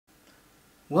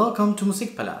Welcome to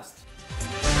Musikpalast.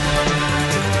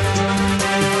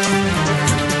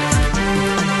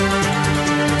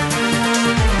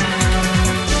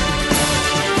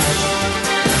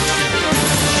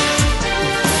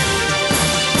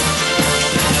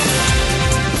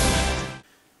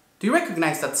 Do you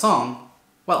recognize that song?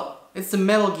 Well, it's the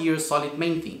Metal Gear Solid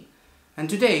main theme, and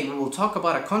today we will talk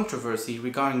about a controversy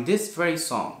regarding this very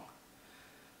song.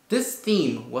 This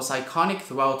theme was iconic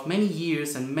throughout many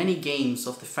years and many games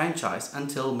of the franchise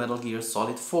until Metal Gear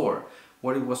Solid 4,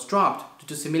 where it was dropped due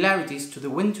to similarities to The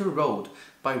Winter Road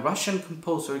by Russian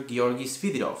composer Georgy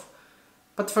Svidrov.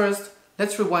 But first,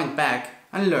 let's rewind back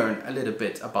and learn a little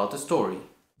bit about the story.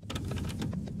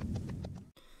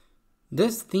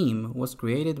 This theme was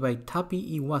created by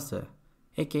Tapi Iwase,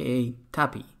 aka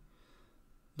Tapi.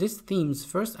 This theme's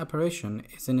first apparition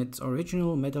is in its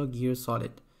original Metal Gear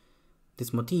Solid.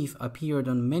 This motif appeared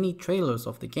on many trailers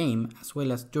of the game as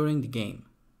well as during the game.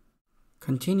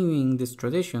 Continuing this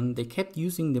tradition, they kept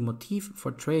using the motif for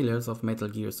trailers of Metal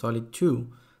Gear Solid 2.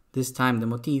 This time the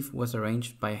motif was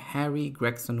arranged by Harry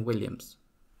Gregson Williams.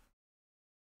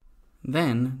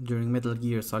 Then, during Metal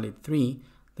Gear Solid 3,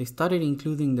 they started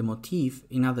including the motif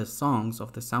in other songs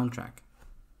of the soundtrack.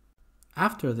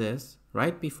 After this,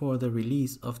 right before the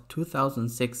release of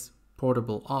 2006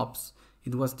 Portable Ops,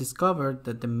 it was discovered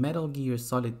that the Metal Gear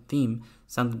Solid theme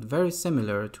sounded very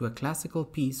similar to a classical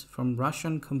piece from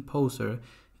Russian composer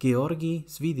Georgy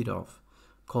Svidrov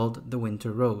called The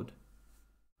Winter Road.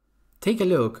 Take a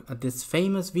look at this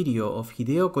famous video of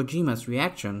Hideo Kojima's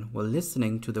reaction while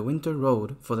listening to The Winter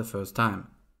Road for the first time.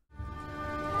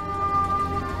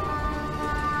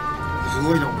 す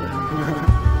ごいなこれ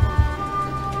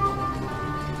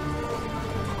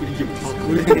確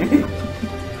認ゲ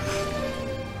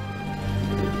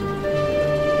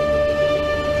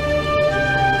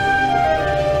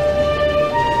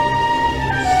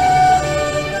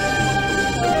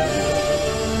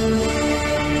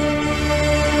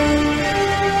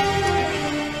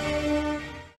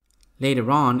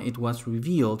Later on, it was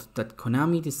revealed that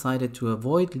Konami decided to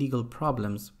avoid legal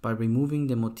problems by removing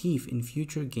the motif in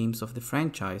future games of the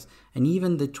franchise and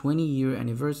even the 20-year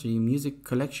anniversary music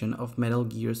collection of Metal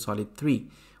Gear Solid 3,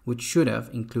 which should have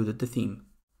included the theme.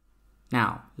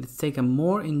 Now, let's take a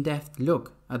more in-depth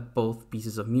look at both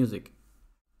pieces of music.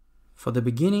 For the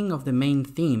beginning of the main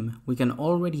theme, we can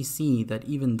already see that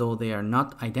even though they are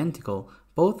not identical,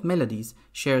 both melodies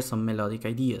share some melodic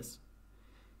ideas.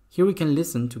 Here we can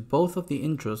listen to both of the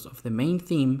intros of the main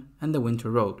theme and The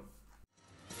Winter Road.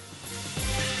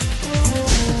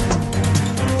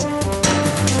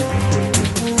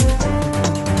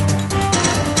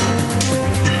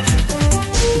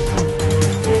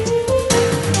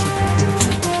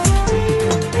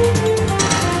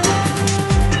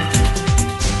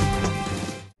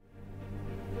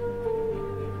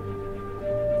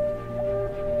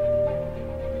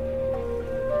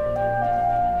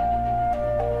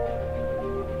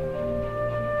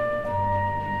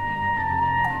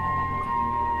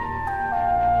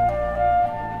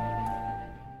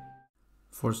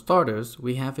 For starters,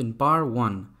 we have in bar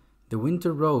 1, the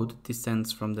Winter Road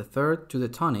descends from the 3rd to the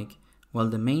tonic, while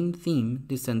the main theme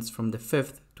descends from the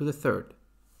 5th to the 3rd.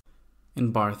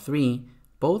 In bar 3,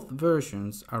 both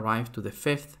versions arrive to the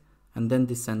 5th and then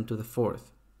descend to the 4th.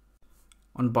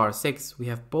 On bar 6, we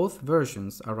have both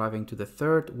versions arriving to the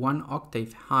 3rd 1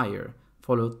 octave higher,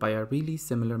 followed by a really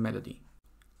similar melody.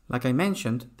 Like I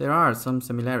mentioned, there are some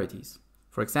similarities.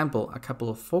 For example, a couple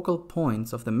of focal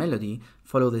points of the melody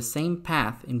follow the same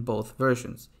path in both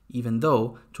versions, even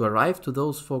though, to arrive to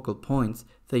those focal points,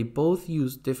 they both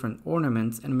use different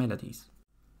ornaments and melodies.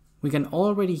 We can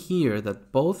already hear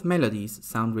that both melodies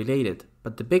sound related,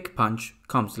 but the big punch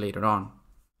comes later on.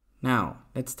 Now,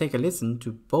 let's take a listen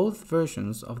to both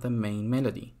versions of the main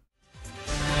melody.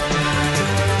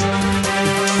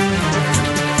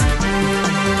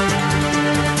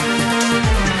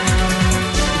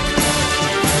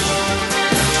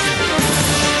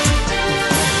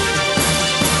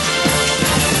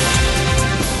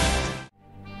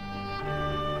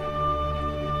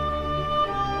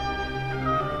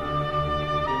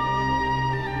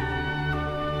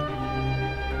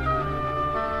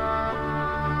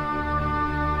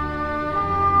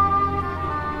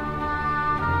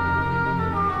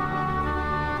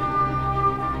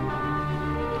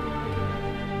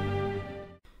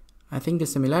 I think the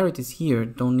similarities here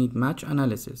don't need much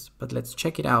analysis, but let's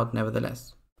check it out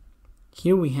nevertheless.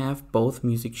 Here we have both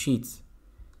music sheets.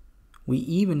 We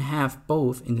even have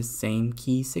both in the same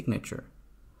key signature.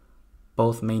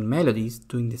 Both main melodies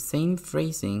doing the same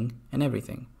phrasing and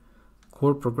everything.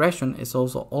 Chord progression is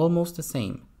also almost the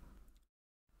same.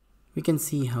 We can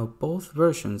see how both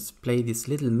versions play this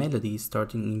little melody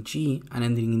starting in G and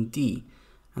ending in D,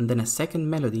 and then a second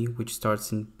melody which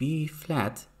starts in B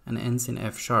flat and ends in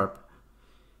F sharp.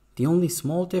 The only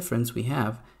small difference we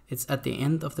have is at the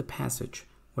end of the passage,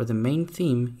 where the main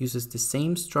theme uses the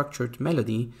same structured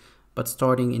melody, but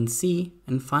starting in C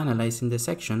and finalizing the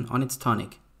section on its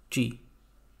tonic, G.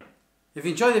 If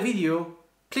you enjoyed the video,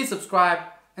 please subscribe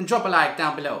and drop a like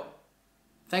down below.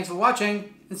 Thanks for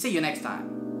watching and see you next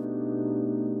time.